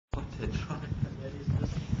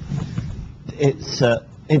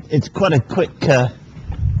It's quite a quick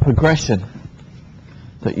progression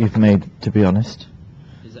that you've made, to be honest.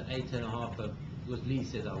 Is it 8.5? Because Lee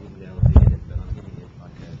said I wouldn't be able to hit it, but I'm hitting it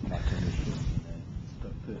like a mechanician. It's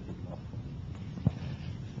got perfect lock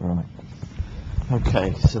for me. Right.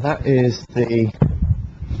 Okay, so that's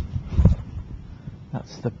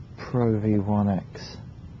the Pro V1X.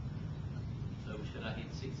 So should I hit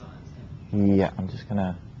 6 irons then? Yeah, I'm just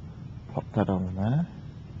gonna pop that on there.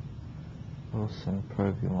 Wilson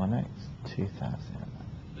Pro V1X 2000.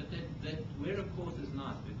 But that wear of course is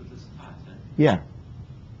nice because it's tight, eh? Yeah.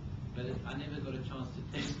 But I never got a chance to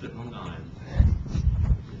test it on the irons.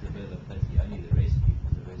 It's a bit of a pity. Only the rescue,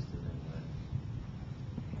 because the rest of them were.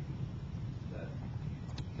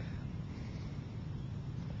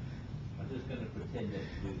 I'm just going to pretend that's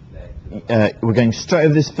blue flag. We're going straight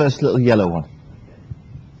over this first little yellow one. Okay.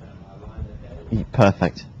 So I line it out.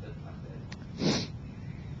 Perfect. Just like that.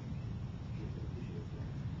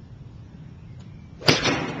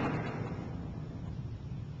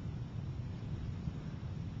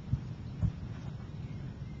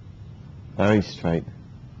 Very straight.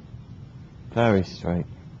 Very straight.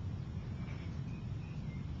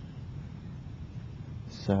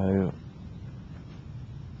 So,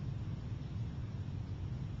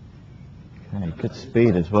 okay, good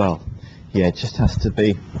speed as well. Yeah, it just has to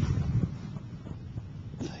be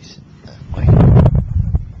facing that way.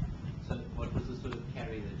 So what was the sort of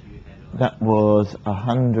carry that you had on? That was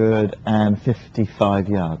 155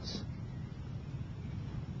 yards.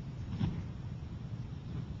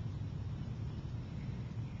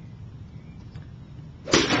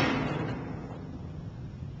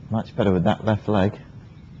 Much better with that left leg.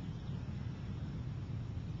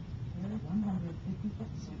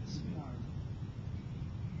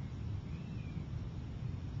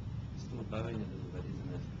 Still bowing a little bit,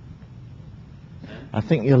 isn't it? Yeah? I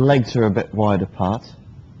think your legs are a bit wide apart.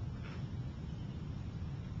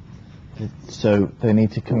 So they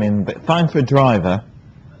need to come in, but fine for a driver. Okay.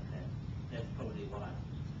 That's probably why.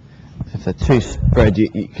 If they're too spread,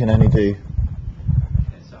 you can only do. Okay,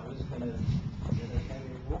 so I was going to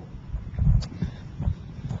carry a walk.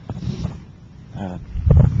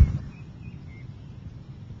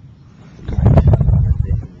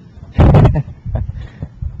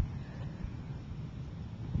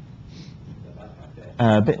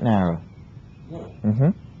 A bit narrow. More.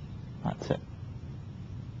 That's it. This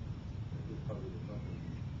is probably the problem.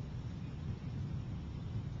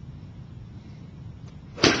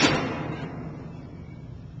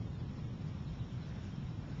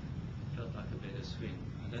 Felt like a better swing.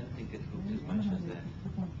 I don't think it hooked as much as that.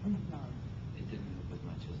 It didn't hook as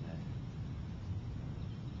much as that.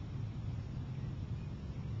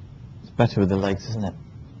 It's better with the legs, isn't it?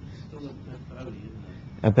 Still a bit throwy, isn't it?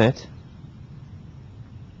 A bit. I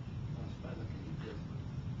suppose I can hit this one.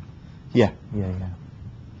 Yeah.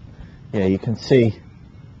 Yeah, you can see. Yeah.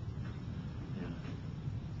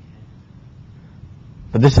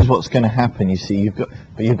 But this is what's going to happen. You see,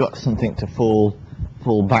 you've got something to fall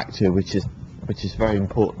back to, which is very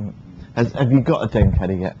important. Have you got a Dame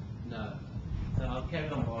Caddy yet? No. So I'll carry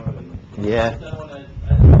on borrowing it. Yeah. I don't want to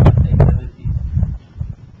take liberties.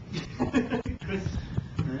 Chris.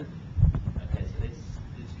 Okay, so let's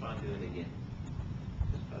try and do it again.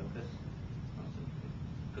 Just focus.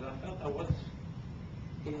 Because I felt I was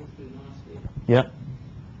getting through nicely. Yep.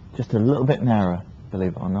 Just a little bit narrower,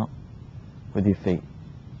 believe it or not, with your feet.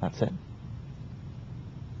 That's it.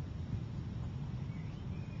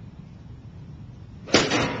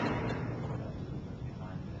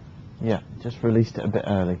 Yeah, just released it a bit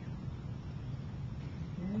early.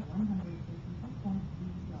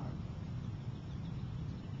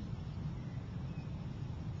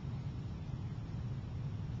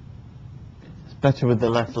 It's better with the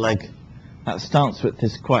left leg. That stance width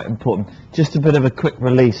is quite important. Just a bit of a quick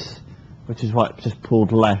release, which is why it just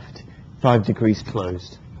pulled left. 5 degrees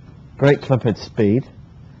closed. Great clubhead speed.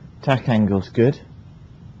 Tack angle's good.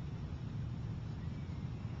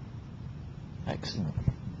 Excellent.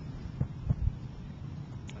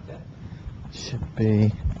 Okay. Should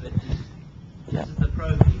be. This is the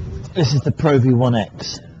Pro V. This is the Pro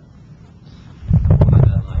V1X. I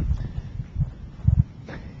don't like.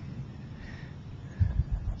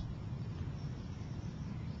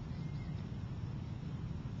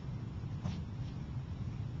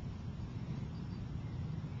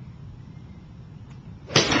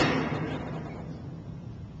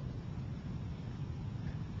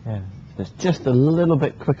 Yeah, it's just a little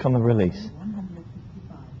bit quick on the release.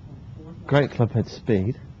 Great clubhead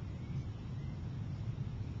speed.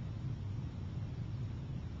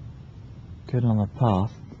 Good on the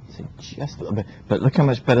path. See it just a little bit. But look how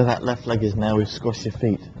much better that left leg is now we've squashed your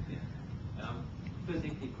feet.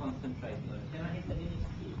 Physically concentrating on it. Can I hit the any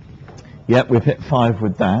speed? Yep, we've hit 5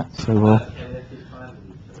 with that, so we'll... Okay, that's just 5 of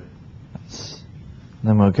you, sorry.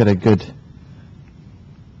 Then we'll get a good...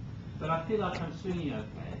 But I feel like I'm swinging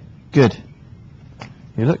okay. Good.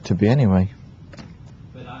 You look to be anyway.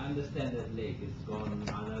 But I understand that leg is gone.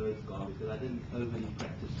 I know it's gone because I didn't overly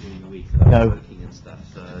practice during the week. So I was No. working and stuff.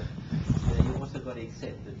 So you also got to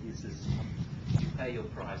accept that this is, you pay your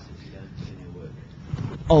price if you don't put in your work.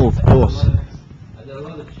 Oh, of course. I did a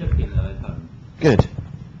lot of chipping though at home. Good.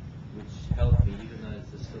 Which helped me even though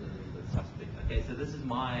it's still a little bit suspect. Okay, so this is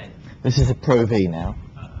my... This is a Pro V now.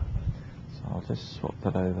 So I'll just swap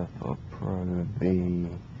that over for Pro V.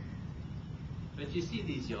 But you see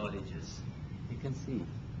these yardages. You can see.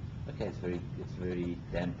 Okay, it's very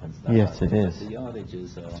damp and stuff. Yes, it is. But the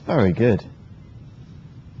yardages are... It's very good.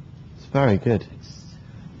 It's very good.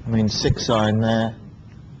 I mean, 6 iron there.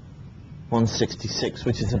 166,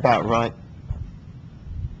 which is about right.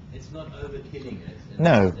 It's not overkilling it. And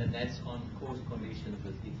No. And that's on course conditions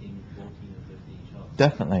with hitting 14 or 15 shots.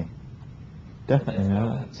 Definitely. Definitely. That's No,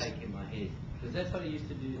 what I that's... take in my head. Because that's what I used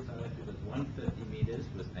to do in South Africa. 150 meters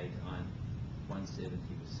was 8 iron, 170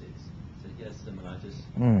 was 6. So here's similar. Just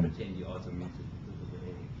pretend your odds are muted because of the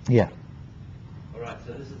heading. Yeah. Alright,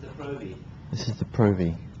 so this is the Pro V. This is the Pro V.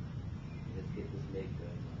 Let's get this leg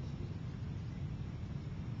going nicely.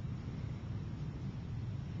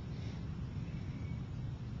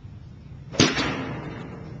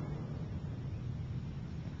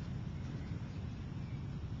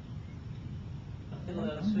 I feel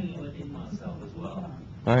like I'm swinging within myself as well.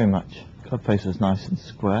 Very much. Club face was nice and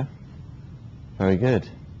square. Very good.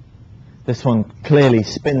 This one clearly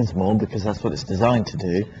spins more because that's what it's designed to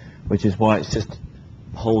do, which is why it's just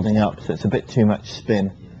holding up, so it's a bit too much spin.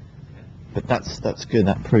 Yeah, okay. But that's good.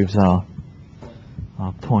 That proves our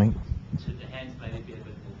point. Should the hands maybe be a bit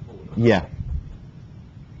more forward? Yeah.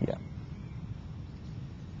 Yeah.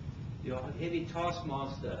 You're a heavy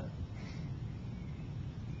taskmaster.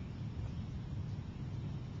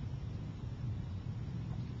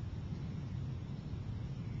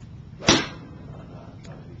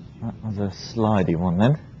 That was a slidey one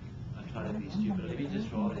then. I try to be stupid. Let me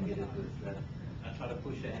just roll and get it with that. I try to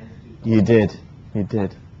push your hands too far. You did. You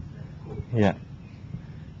did. Cool. Yeah.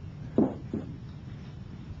 And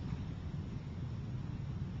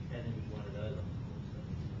then one of those on the course, so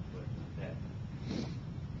it's not working like that.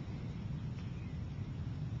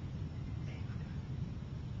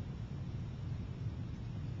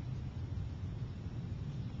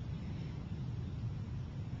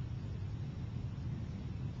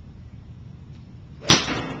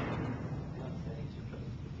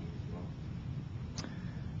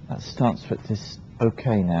 That stance width is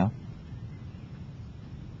okay now.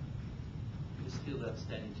 Just feel that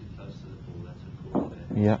standing too close to the ball. That's a cool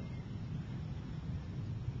there. Yeah.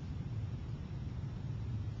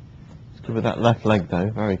 It's good with that left leg though.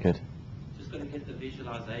 Very good. Just got to get the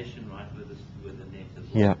visualization right with the net as well.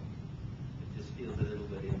 Yeah. It just feels a little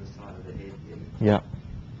bit in the side of the head. Yeah.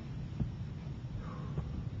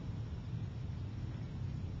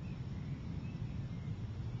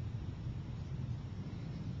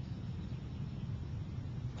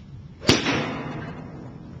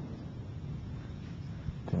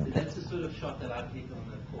 So that's the sort of shot that I'd hit on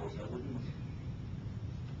the course. I wouldn't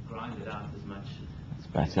grind it out as much. It's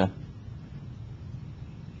better.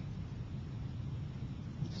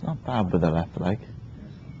 It's not bad with the left leg.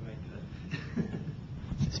 It's not great,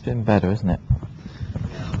 but It's been better, isn't it?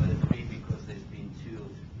 yeah, but it's been because there's been two or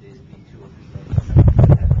three days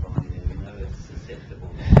that have gone in there. We know it's susceptible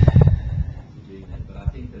to doing that, but I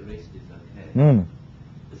think the rest is okay.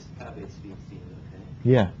 This tablet speed seems okay.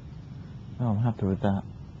 Yeah. Oh, I'm happy with that.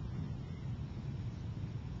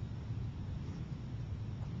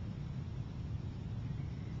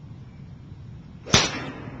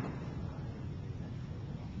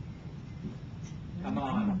 Come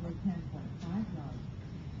on.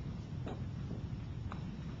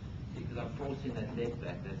 See, because I'm forcing that leg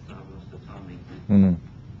back, that's how I lost the timing.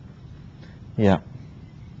 Yeah.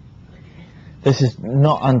 This is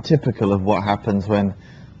not untypical of what happens when,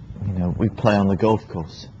 you know, we play on the golf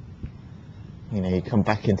course. You know, you come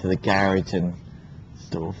back into the garage and it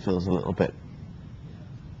still feels a little bit.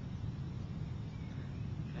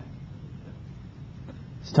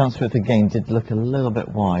 Stance width again did look a little bit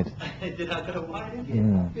wide. Did I go wide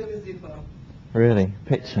again? I feel as if I'm... Really,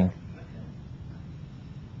 pitching. Okay.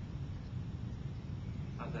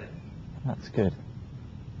 How's that? That's good.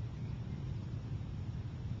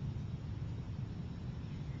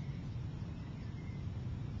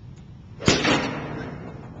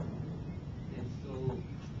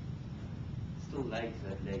 little late,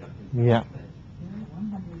 that leg. I can Yeah.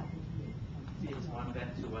 It's one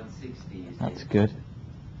back to 160. That's good.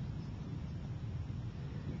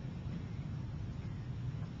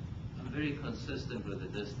 I'm very consistent with the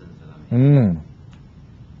distance that I'm in. Mm.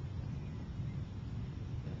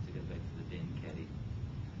 Have to get back to the den caddy.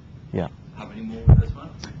 Yeah. How many more with this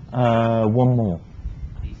one? One more.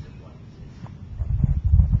 Decent one.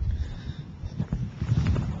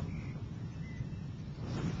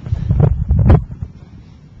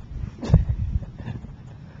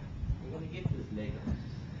 We're going to get this leg on.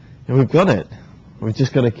 Yeah, we've got it. We've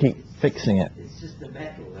just got to keep fixing it. It's just a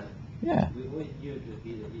battle, huh? Yeah, We always knew it would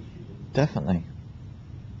be the issue. definitely.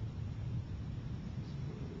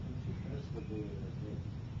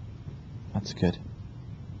 That's good.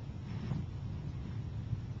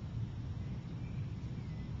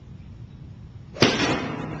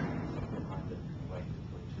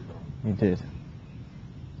 You did.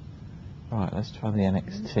 Right, let's try the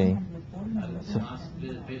NXT. That's a nice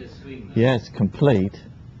bit of swing. Yeah, it's complete. There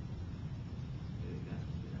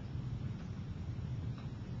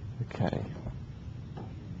we go. Okay.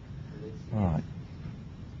 Right.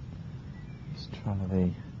 Let's try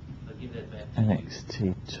the I'll give that back to you.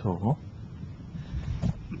 NXT tour.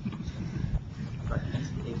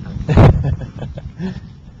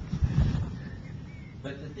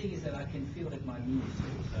 But the thing is that I can feel that my knee is sore,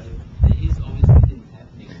 so there is obviously things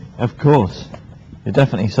happening. Of course. You're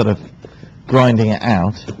definitely sort of grinding it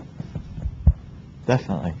out.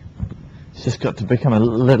 Definitely. It's just got to become a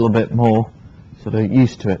little bit more sort of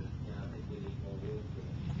used to it. Yeah, I think we need more work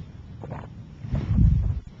for that.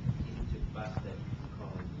 Need to bust that car.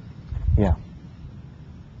 Yeah.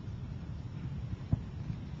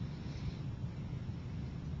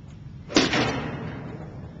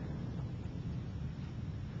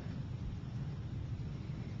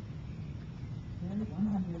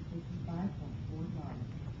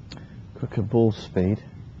 Quicker ball speed.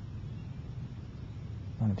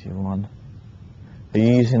 91. Are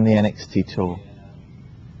you using the NXT tool? Yeah.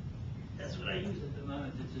 That's what I use at the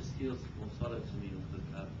moment. It just feels more solid to me with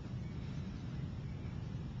the club.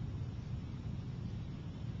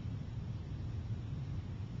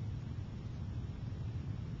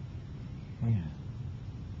 Yeah.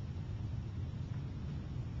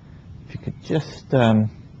 If you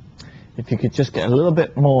could just get a little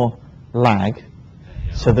bit more lag,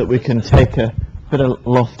 so that we can take a bit of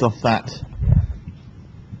loft off that.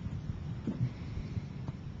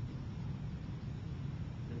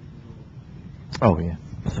 Oh yeah,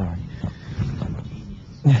 sorry. Genius.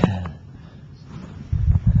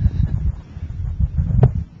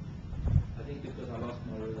 I think because I lost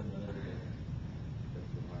my rhythm a little bit. That's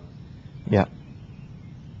the one. Yeah.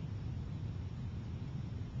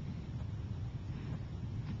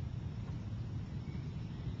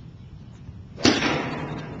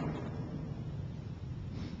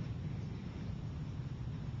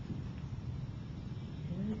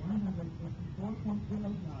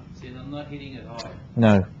 See, and I'm not hitting it hard.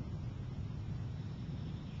 No.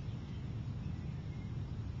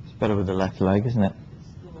 It's better with the left leg, isn't it? It's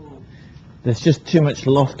still, There's just too much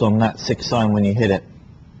loft on that 6 iron when you hit it.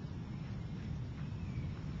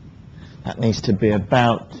 That needs to be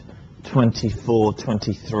about 24,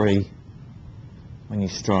 23 when you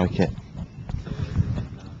strike it. so what is it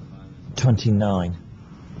now at the moment? 29,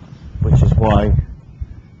 which is why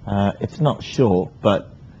it's not short, but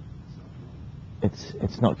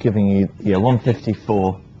it's not giving you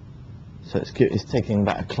 154. So it's taking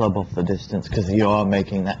about a club off the distance because you are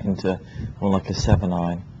making that into more like a 7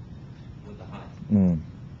 iron. With the height.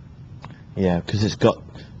 Yeah, because it's got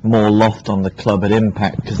more loft on the club at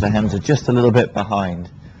impact because the hands are just a little bit behind.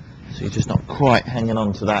 So you're just not quite hanging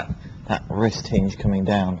on to that wrist hinge coming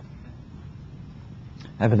down.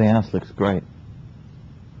 Everything else looks great.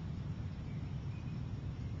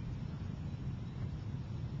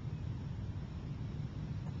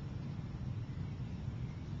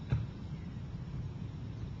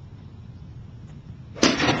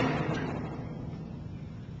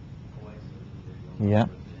 Always a little bit longer Yeah.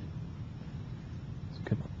 with it. It's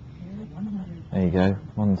good. There you go,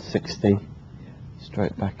 160, Yeah.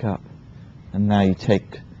 straight back up. And now you've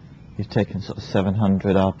taken sort of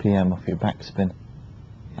 700 RPM off your backspin.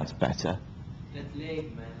 That's better. That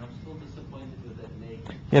leg, man, I'm still disappointed with that leg.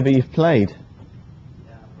 Yeah, but you've played.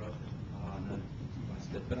 Yeah, broken. Oh no,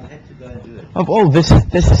 busted. But I had to go and do it. Oh, this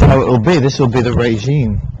is how it'll be. This will be the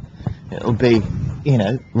regime. It'll be,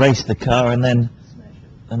 race the car and then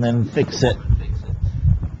Smash it. fix it. Fix it.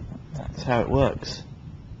 That's how it works.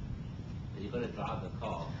 But you've got to drive the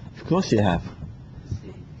car Of course you have. to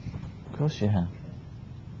see. Of course you have.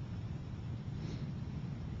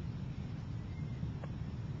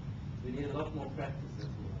 We need a lot more practice. That's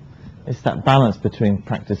all. It's that balance between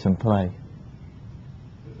practice and play.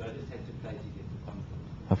 Because I just had to play to get the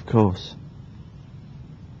confidence. Of course.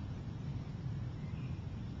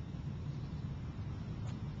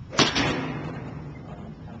 I'm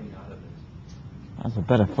coming out of it. That's a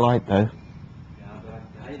better flight though. Yeah, but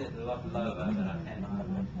I hit it a lot lower than I came out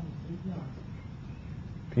of it.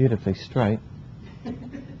 Beautifully straight.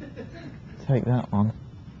 Take that one.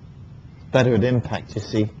 It's better at impact, you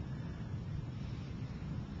see.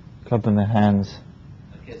 Club in the hands.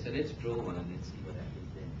 Okay, so let's draw one and let's see what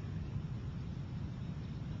happens then.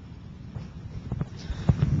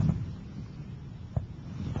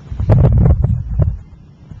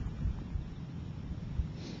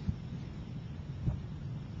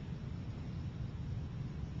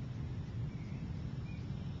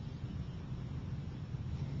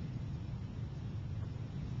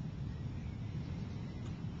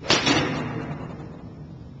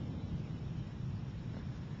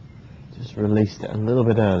 Just released it a little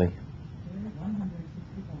bit early.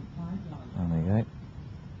 There we go.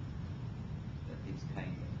 That thing's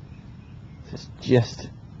tangled. Just,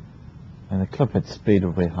 and the club head speed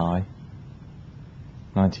will be high.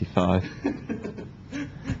 95.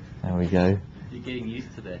 There we go. You're getting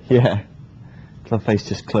used to that. Yeah. Club face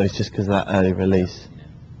just closed just because of that early release. Yeah.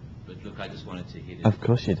 But look, I just wanted to hit it. Of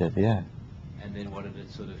course you did, yeah. And then what did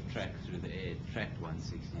it sort of track through the air? It tracked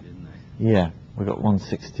 160, didn't it? Yeah, we got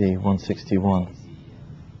 160, 161. Easy,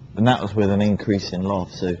 And that was with an increase in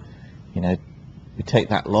loft, so, you know, we take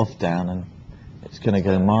that loft down and it's going to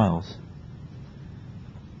go miles.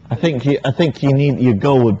 I think you need, your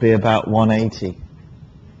goal would be about 180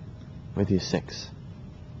 with your 6.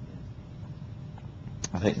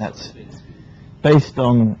 I think that's based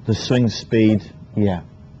on the swing speed, yeah,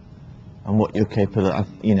 and what you're capable of,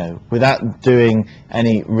 you know, without doing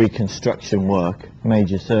any reconstruction work,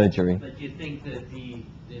 major surgery. But you think that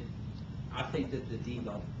I think that the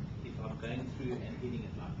D-loft, if I'm going through and hitting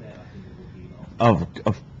it like that, I think it will be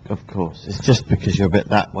loft. Of course, it's just because you're a bit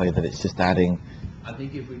that way that it's just adding. I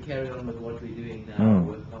think if we carry on with what we're doing now,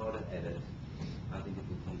 work harder at it, I think it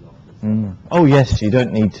will be loft. Oh yes, you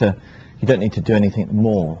don't need to do anything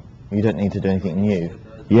more. You don't need to do anything new.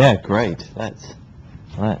 Yeah, great. Let's.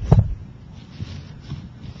 Let's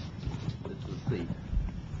see.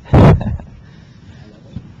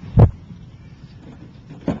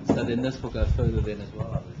 So then this will go further then as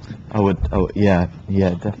well. I would. Oh yeah,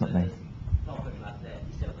 definitely. Top it like that.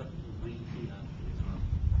 You see, I've got a little green clean up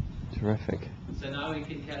as well. Terrific. So now we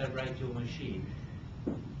can calibrate your machine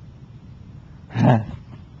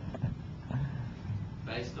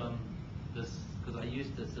based on this, because I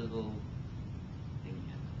used this little thing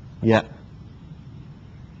here, Yeah. the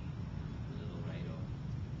little radar.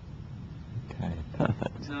 Okay.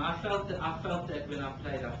 Perfect. Now I felt that when I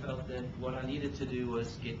played, I felt that what I needed to do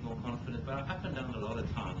was get more confident. But I've up and down a lot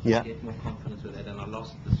of times Yeah. to get more confidence with that, and I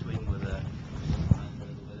lost the swing with a little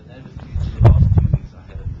bit. And that was due to the last 2 weeks I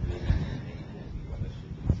haven't really been happy what I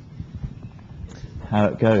should do. It's just How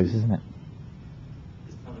it goes, isn't it?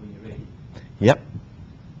 Just tell me when you're ready. Yep.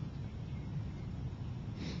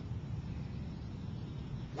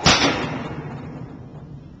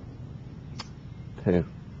 Two.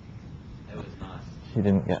 That was nice. She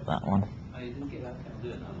didn't get that one. Oh, you didn't get that? I'll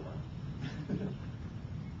do another one.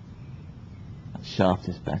 That shaft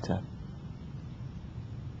is better.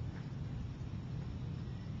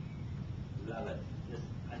 Love it.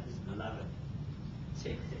 I just love it.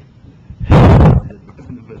 Check it.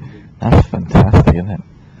 That's fantastic, isn't it?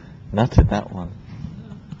 Nutted that one.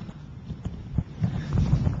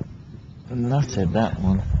 Nutted that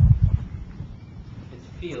one. It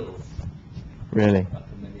feels Really. like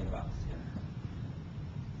 $1 million.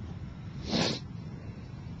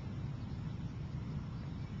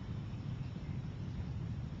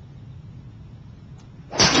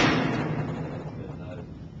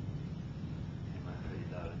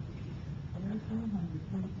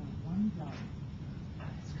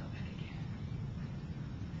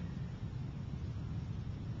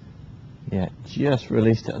 Yeah, just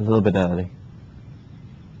released it a little bit early.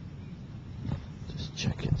 Just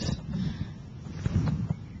check it.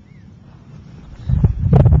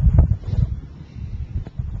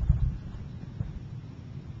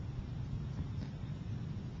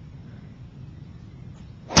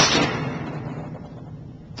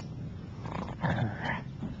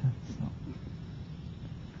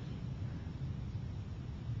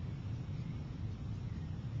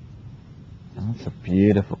 That's a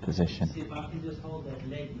beautiful position. See if I can just hold that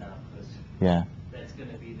leg now, Chris. Yeah, That's going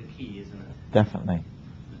to be the key, isn't it? definitely.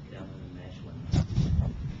 Okay, I'm going to match one.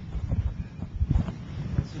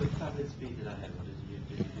 What's your tablet speed that I have? What did you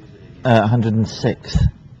use it again? 106.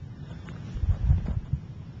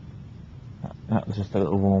 That was just a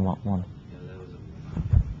little warm-up one. Yeah, that was a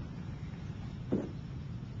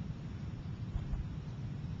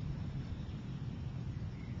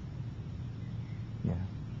Yeah.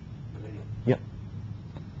 ready? Yep.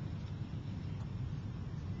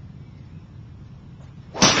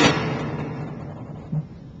 I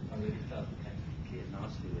really felt that cleared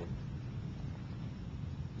nicely there.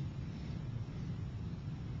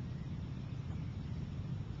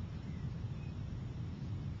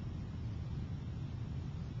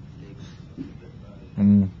 Legs a bit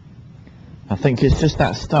low. I think it's just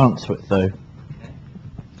that stance width though. Okay.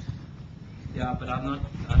 Yeah, but I'm not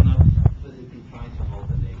physically trying to hold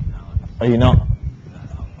the leg now. Are you not? I'll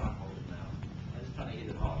try and hold it now. I'm just trying to hit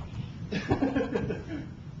it hard.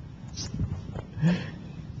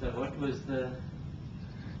 So what was the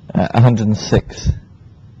 106.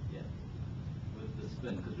 yeah with the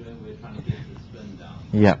spin? Because we're trying to get the spin down.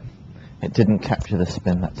 Yep. It didn't capture the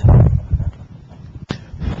spin that time.